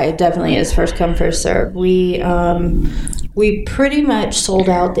serve? Yeah, it definitely is first come, first serve. We pretty much sold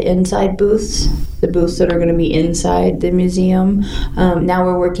out the inside booths, the booths that are going to be inside the museum. Now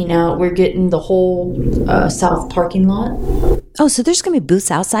we're getting the whole south parking lot. Oh, so there's going to be booths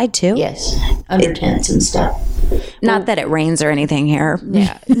outside too? Yes, under tents and stuff. Not that it rains or anything here.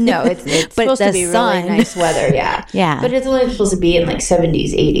 Yeah, no, it's But supposed the to be sun. really nice weather. Yeah, Yeah. but it's only supposed to be in like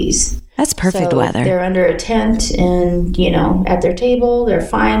 70s, 80s. That's perfect So weather. They're under a tent and, at their table, they're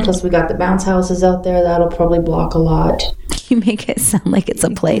fine. Plus we got the bounce houses out there. That'll probably block a lot. You make it sound like it's a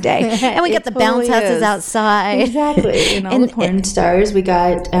play day. And we got the bounce totally houses is. outside. Exactly. And all And- the porn stars. We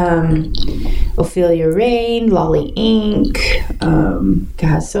got Ophelia Rain, Lolly Inc.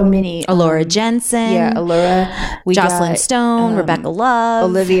 So many. Alora Jensen. Yeah, Allura. We Jocelyn got, Stone, Rebecca Love.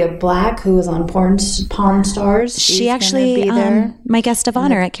 Olivia Black, who was on Pawn Stars. She She's actually, gonna be there. my guest of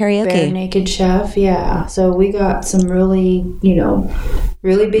honor at Bare karaoke. Naked Chef, yeah. So we got some really,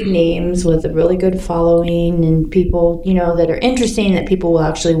 really big names with a really good following, and people, that are interesting that people will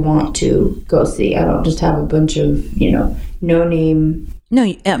actually want to go see. I don't just have a bunch of, no name. No,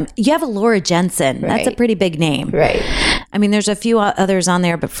 you have Alora Jensen. That's a Right. pretty big name. Right. I mean, there's a few others on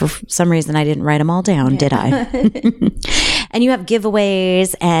there, but for some reason I didn't write them all down, did I? And you have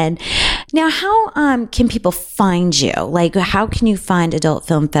giveaways. And now, how can people find you? Like, how can you find Adult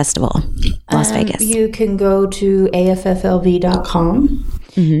Film Festival, Las Vegas? You can go to AFFLV.com.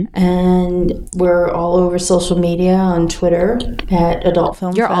 Mm-hmm. And we're all over social media on Twitter at Adult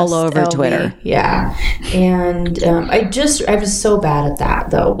Film You're all Fest over LV. Twitter. Yeah. And I was so bad at that,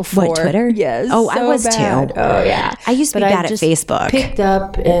 though. Before. What, Twitter? Yes. Oh, I so was bad. too. Oh, yeah. I used to be But bad at just Facebook. Picked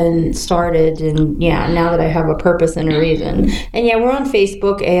up and started, and now that I have a purpose and a reason. And we're on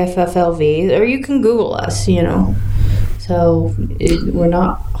Facebook, AFFLV, or you can Google us, So we're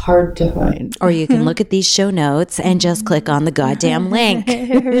not hard to find. Or you can look at these show notes and just click on the goddamn link.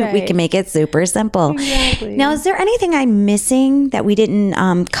 We can make it super simple. Exactly. Now, is there anything I'm missing that we didn't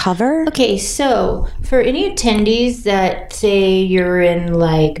cover? Okay, so for any attendees that say you're in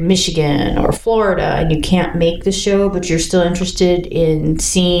like Michigan or Florida and you can't make the show, but you're still interested in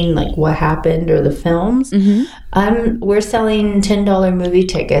seeing like what happened or the films, we're selling $10 movie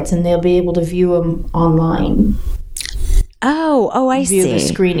tickets, and they'll be able to view them online. Oh, I View see. the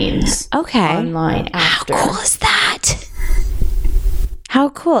screenings online after. How cool is that? How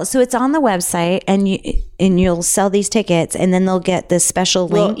cool! So it's on the website, and you'll sell these tickets, and then they'll get this special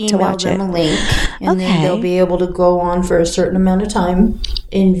link to watch it. We'll email them a link, and then they'll be able to go on for a certain amount of time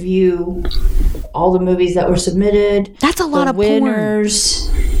and view all the movies that were submitted. That's a lot of winners.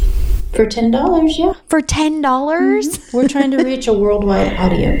 For $10, yeah. For $10? We're trying to reach a worldwide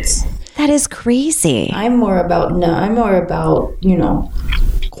audience. That is crazy. I'm more about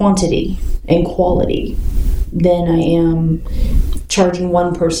quantity and quality than I am charging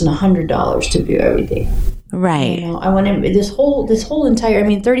one person $100 to view everything. Right. You know, I want to this whole entire. I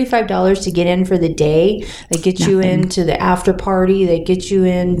mean, $35 to get in for the day. They get you into the after party. They get you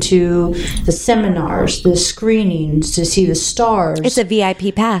into the seminars, the screenings, to see the stars. It's a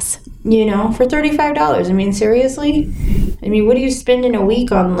VIP pass. You know, for $35. I mean, seriously? I mean, what do you spend in a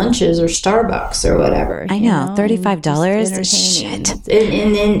week on lunches or Starbucks or whatever? I know, $35. Shit.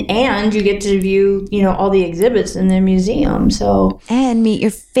 And you get to view, all the exhibits in the museum. So and meet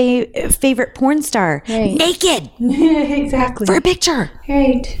your favorite porn star naked. Exactly. For a picture.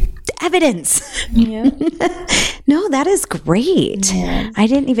 Right. Evidence. Yeah. No, that is great. Yes. I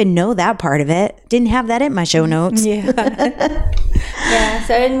didn't even know that part of it. Didn't have that in my show notes. Yeah. Yeah.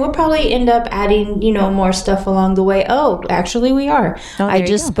 So, and we'll probably end up adding, more stuff along the way. Oh, actually, we are. Oh, I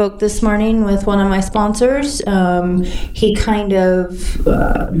just spoke this morning with one of my sponsors. He kind of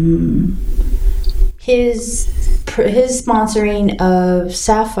his sponsoring of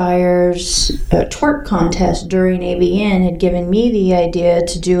Sapphire's twerk contest during ABN had given me the idea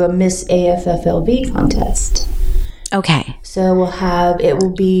to do a Miss AFFLV contest. Okay. So it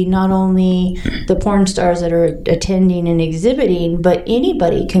will be not only the porn stars that are attending and exhibiting, but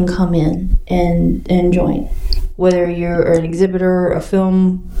anybody can come in and join. Whether you're an exhibitor, a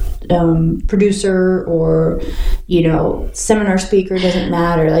film producer, or, seminar speaker, doesn't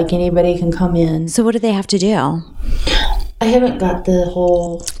matter. Like, anybody can come in. So what do they have to do? I haven't got the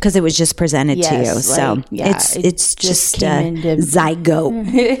whole... Because it was just presented to you. So it's just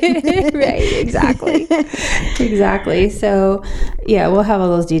zygote. Right, exactly. Exactly. So, yeah, we'll have all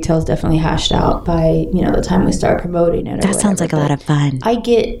those details definitely hashed out by, the time we start promoting it. That sounds like a lot of fun. I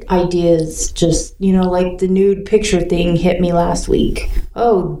get ideas just, like the nude picture thing hit me last week.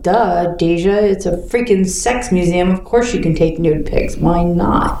 Oh, duh, Daejha, it's a freaking sex museum. Of course you can take nude pics. Why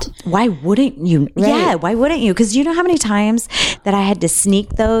not? Why wouldn't you? Right. Yeah, why wouldn't you? Because you know how many times that I had to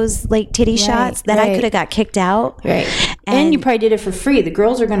sneak those titty shots that I could have got kicked out. Right. And you probably did it for free. The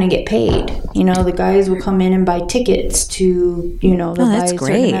girls are going to get paid. The guys will come in and buy tickets to, they'll buy a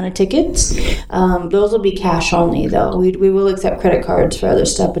certain amount of tickets. Those will be cash only, though. We will accept credit cards for other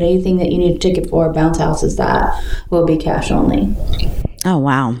stuff, but anything that you need a ticket for, bounce houses, that will be cash only. Oh,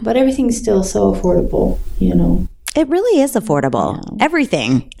 wow. But everything's still so affordable, It really is affordable. Yeah.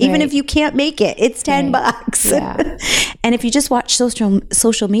 Everything. Even if you can't make it, it's $10. Yeah. And if you just watch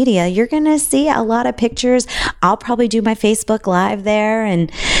social media, you're going to see a lot of pictures. I'll probably do my Facebook Live there.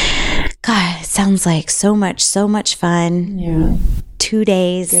 And God, it sounds like so much fun. Yeah. 2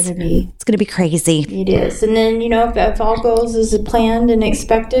 days. It's going to be crazy. It is. And then, if all goes as planned and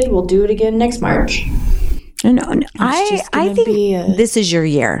expected, we'll do it again next March. No. I think this is your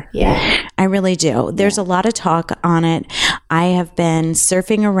year. Yeah. I really do. There's a lot of talk on it. I have been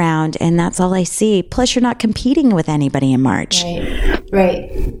surfing around, and that's all I see. Plus, you're not competing with anybody in March.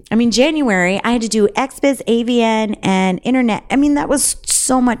 Right. I mean, January, I had to do XBiz, AVN, and Internet. I mean, that was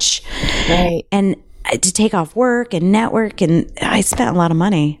so much. Right. And to take off work and network, and I spent a lot of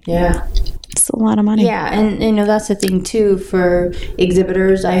money. Yeah. It's a lot of money. Yeah, and that's the thing too for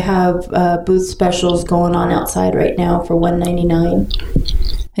exhibitors. I have booth specials going on outside right now for $199.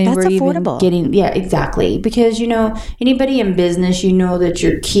 And that's we're affordable. Exactly. Because, anybody in business, that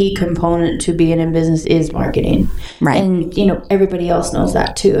your key component to being in business is marketing. Right. And, everybody else knows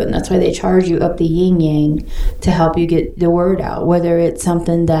that too. And that's why they charge you up the yin yang to help you get the word out, whether it's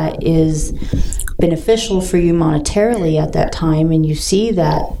something that is beneficial for you monetarily at that time and you see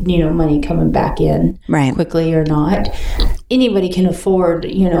that, money coming back in quickly or not. Anybody can afford,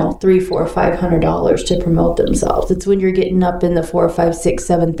 $300, $400, $500 to promote themselves. It's when you're getting up in the $4,000,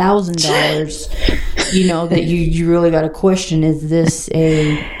 $5,000, $6,000 that you really got to question, is this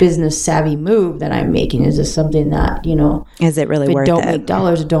a business savvy move that I'm making? Is this something that, is it really if it worth don't it? make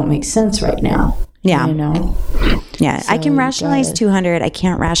dollars, it don't make sense right now. Yeah. So I can rationalize 200. I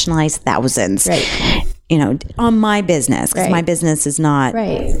can't rationalize thousands. Right. On my business, because Right. my business is not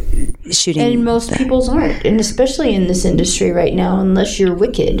shooting. And most people's aren't, and especially in this industry right now, unless you're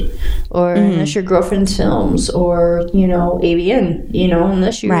Wicked, or unless you're Girlfriend's Films, or ABN,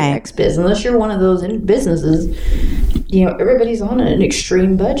 unless you're XBiz, unless you're one of those businesses. Everybody's on an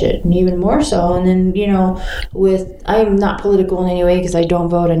extreme budget, and even more so. And then I'm not political in any way because I don't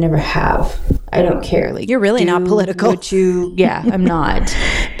vote. I never have. I don't care. Like, you're really not political. I'm not.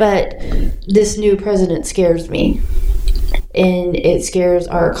 But this new president scares me. And it scares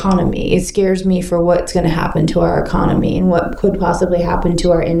our economy. It scares me for what's going to happen to our economy and what could possibly happen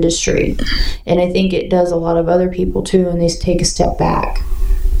to our industry. And I think it does a lot of other people too, and they take a step back.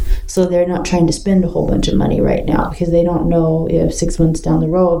 So they're not trying to spend a whole bunch of money right now because they don't know if 6 months down the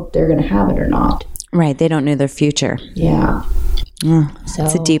road they're going to have it or not. Right. They don't know their future. Yeah. So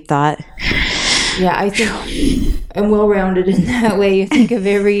it's a deep thought. Yeah, I think I'm well-rounded in that way. You think of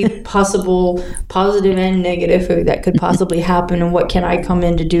every possible positive and negative that could possibly happen, and what can I come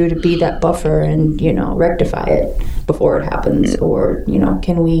in to do to be that buffer and, rectify it before it happens, or,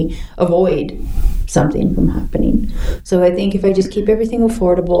 can we avoid something from happening? So I think if I just keep everything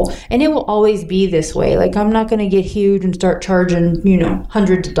affordable, and it will always be this way. Like, I'm not going to get huge and start charging,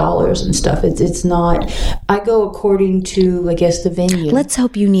 hundreds of dollars and stuff. It's not. I go according to, I guess, the venue. Let's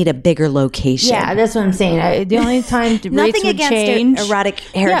hope you need a bigger location. Yeah, that's what I'm saying. The only time the rates Nothing would against change. Erotic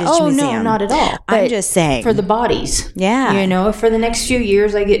Heritage Museum. No, not at all. I'm But just saying. for the bodies. Yeah. If for the next few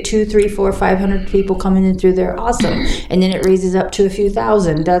years I get 200, 300, 400, 500 people coming in through there, awesome. And then it raises up to a few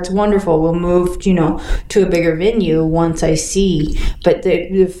thousand. That's wonderful. We'll move, to a bigger venue once I see. But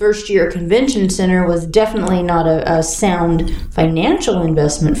the first year convention center was definitely not a sound financial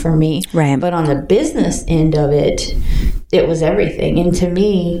investment for me. Right. But on the business end of it, it was everything. And to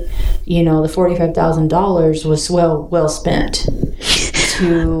me, the $45,000 was well spent.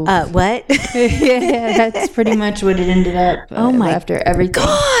 What? Yeah, that's pretty much what it ended up. After everything.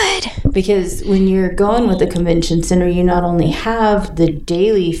 God! Because when you're going with the convention center, you not only have the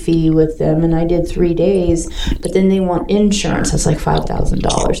daily fee with them, and I did 3 days, but then they want insurance. That's like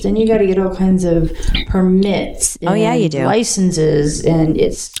 $5,000. Then you got to get all kinds of permits. And you do. Licenses, and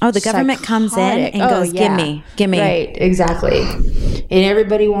it's the government comes in and goes, give me. Right, exactly. And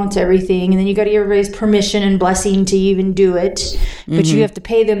everybody wants everything, and then you got to get everybody's permission and blessing to even do it. But you have to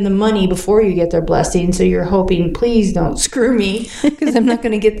pay them the money before you get their blessing, so you're hoping, please don't screw me, because I'm not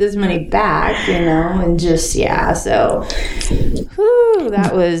going to get this money back, and just, so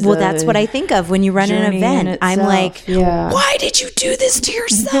that was that's what I think of when you run an event. I'm like, why did you do this to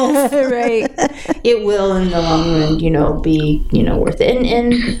yourself? Right. It will in the long run, be, worth it.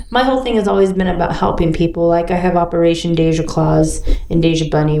 And my whole thing has always been about helping people. Like, I have Operation Daejha Claus and Daejha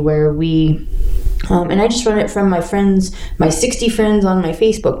Bunny, where we and I just run it from my friends, my 60 friends on my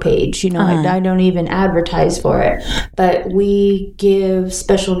Facebook page. I don't even advertise for it. But we give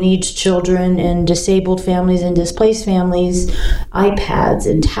special needs children and disabled families and displaced families iPads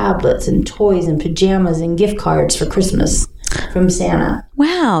and tablets and toys and pajamas and gift cards for Christmas from Santa.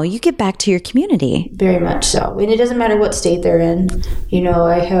 Wow, you get back to your community. Very much so. And it doesn't matter what state they're in.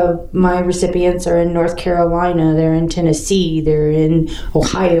 I have, my recipients are in North Carolina, they're in Tennessee, they're in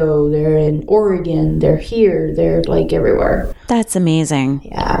Ohio, they're in Oregon, they're here, they're like everywhere. That's amazing.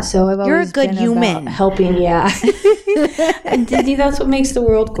 Yeah, so I've You're always a good been human. about helping, And that's what makes the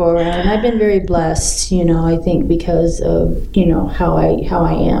world go around. I've been very blessed, I think, because of, how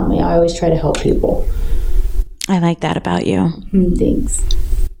I am. I always try to help people. I like that about you. Thanks.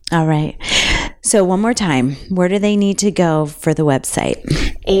 All right. So one more time, where do they need to go for the website?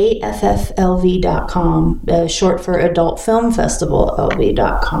 AFFLV.com, short for Adult Film Festival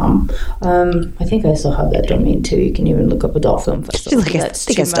LV.com. I think I still have that domain too. You can even look up Adult Film Festival. I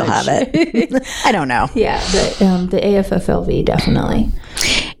think I still have it. I don't know. Yeah, but the AFFLV, definitely.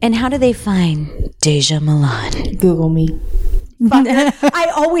 And how do they find Daejha Milan? Google me.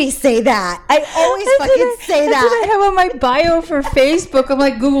 I always say that. I always say That's what I have on my bio for Facebook. I'm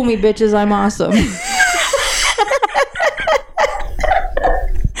like, Google me, bitches. I'm awesome.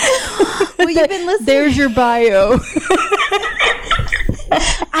 Well, you've been listening. There's your bio.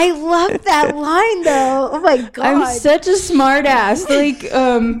 I I love that line though. Oh my God. I'm such a smart ass. Like,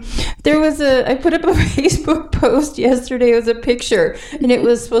 I put up a Facebook post yesterday. It was a picture, and it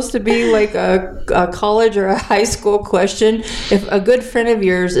was supposed to be like a college or a high school question. If a good friend of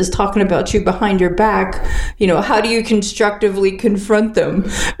yours is talking about you behind your back, how do you constructively confront them?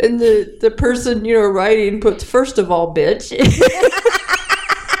 And the person, writing puts, first of all, bitch.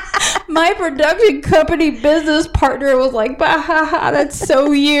 My production company business partner was like, bah, ha, ha, that's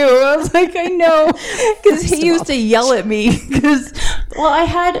so you. I was like, I know. Because he used to yell at me. I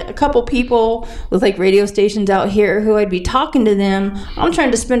had a couple people with like radio stations out here who I'd be talking to them. I'm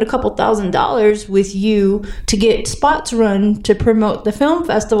trying to spend a couple $1,000s with you to get spots run to promote the film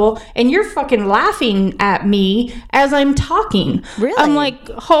festival. And you're fucking laughing at me as I'm talking. Really? I'm like,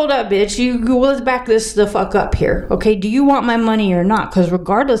 hold up, bitch. Let's back this the fuck up here. Okay, do you want my money or not? Because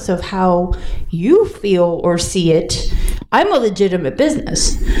regardless of how you feel or see it, I'm a legitimate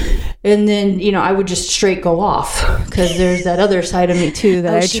business. And then, I would just straight go off because there's that other side of me too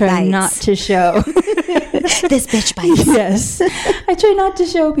that I try not to show. This bitch bites. Yes. I try not to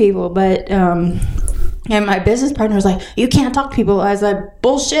show people, but and my business partner was like, you can't talk to people. I was like,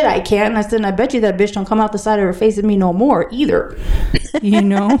 bullshit, I can't. And I said, I bet you that bitch don't come out the side of her face at me no more either.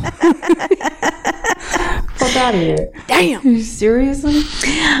 Fuck out of here. Damn. Seriously?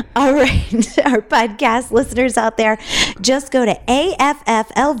 All right. Our podcast listeners out there, just go to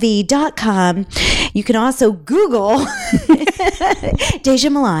AFFLV.com. You can also Google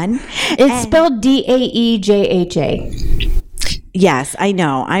Daejha Milan. It's spelled Daejha. Yes, I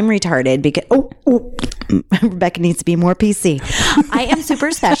know. I'm retarded because Rebecca needs to be more PC. I am super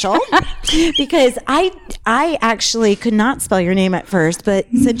special because I actually could not spell your name at first, but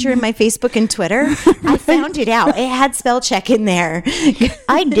since you're in my Facebook and Twitter, I found it out. It had spell check in there.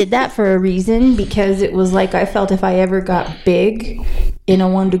 I did that for a reason because it was like I felt if I ever got big and I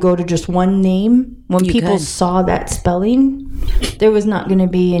wanted to go to just one name, when people saw that spelling, there was not going to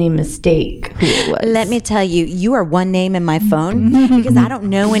be any mistake who it was. Let me tell you, you are one name in my phone because I don't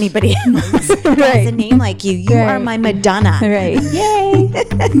know anybody else who has a name like you. You are my Madonna. Right. Yay.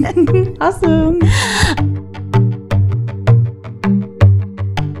 Awesome.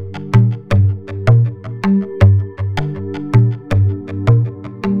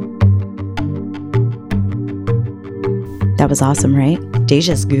 That was awesome, right?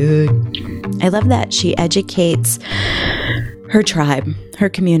 Daejha's good. I love that she educates her tribe, her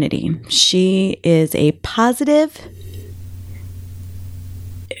community. She is a positive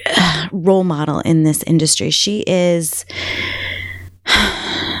role model in this industry. She is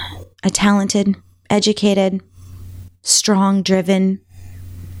a talented, educated, strong, driven.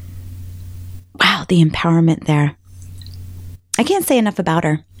 Wow, the empowerment there. I can't say enough about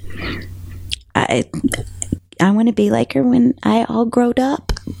her. I want to be like her when I all growed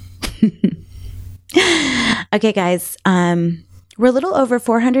up. Okay, guys. We're a little over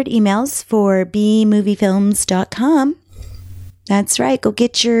 400 emails for bmoviefilms.com. That's right. Go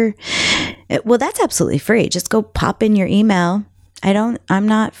get your... Well, that's absolutely free. Just go pop in your email. I'm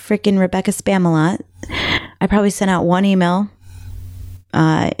not freaking Rebecca Spamalot. I probably sent out one email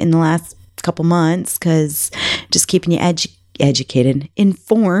in the last couple months because just keeping you educated,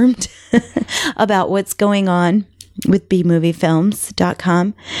 informed about what's going on with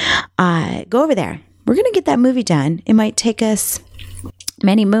bmoviefilms.com. Go over there. We're going to get that movie done. It might take us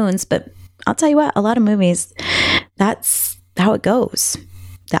many moons, but I'll tell you what, a lot of movies, that's how it goes.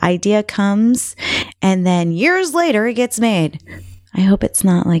 The idea comes and then years later it gets made. I hope it's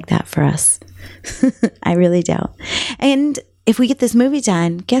not like that for us. I really don't. And if we get this movie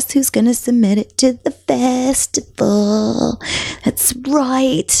done, guess who's going to submit it to the festival? That's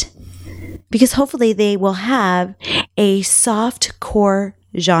right. Because hopefully they will have a soft core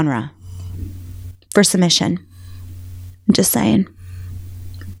genre for submission. I'm just saying.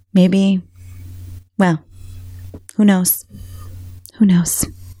 Maybe, well, who knows? Who knows?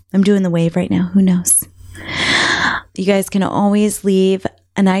 I'm doing the wave right now. Who knows? You guys can always leave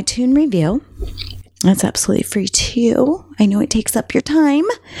an iTunes review. That's absolutely free too. I know it takes up your time,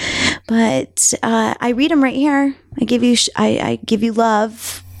 but I read them right here. I give you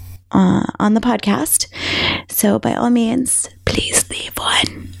love on the podcast. So by all means, please leave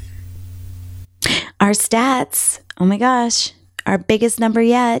one. Our stats. Oh my gosh. Our biggest number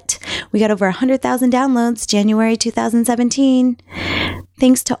yet. We got over 100,000 downloads January 2017.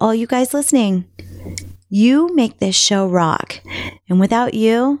 Thanks to all you guys listening. You make this show rock. And without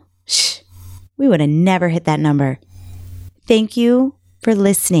you, we would have never hit that number. Thank you for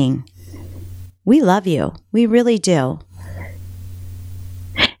listening. We love you. We really do.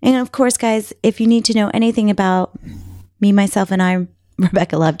 And of course, guys, if you need to know anything about me, myself, and I,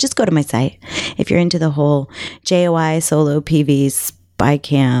 Rebecca Love. Just go to my site. If you're into the whole JOI, solo PV, spy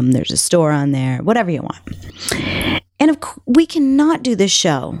cam, there's a store on there, whatever you want. And we cannot do this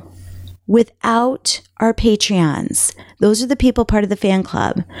show without our Patreons. Those are the people part of the fan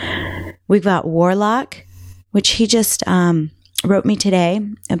club. We've got Warlock, which he just wrote me today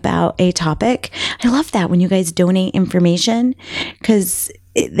about a topic. I love that when you guys donate information, because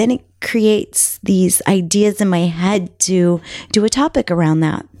then it creates these ideas in my head to do a topic around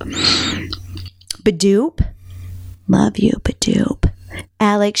that. Badoop, love you, Badoop.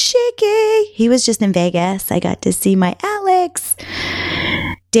 Alex Shaky, he was just in Vegas. I got to see my Alex.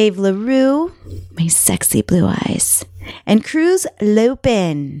 Dave LaRue, my sexy blue eyes. And Cruz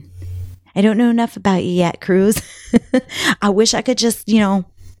Lopin. I don't know enough about you yet, Cruz. I wish I could just,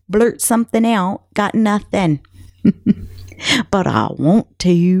 blurt something out. Got nothing. But I want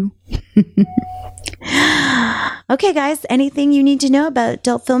to. Okay, guys, anything you need to know about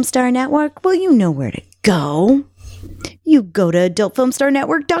Adult Film Star Network? Well, you know where to go. You go to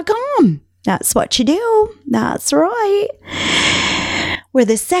adultfilmstarnetwork.com. That's what you do. That's right. Where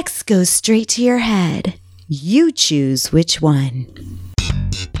the sex goes straight to your head. You choose which one.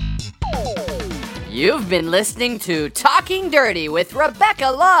 You've been listening to Talking Dirty with Rebecca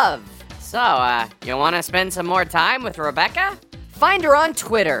Love. So, you want to spend some more time with Rebecca? Find her on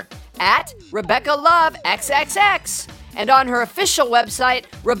Twitter at RebeccaLoveXXX and on her official website,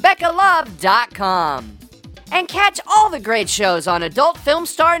 RebeccaLove.com. And catch all the great shows on Adult Film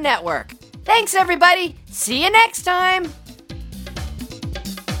Star Network. Thanks, everybody. See you next time.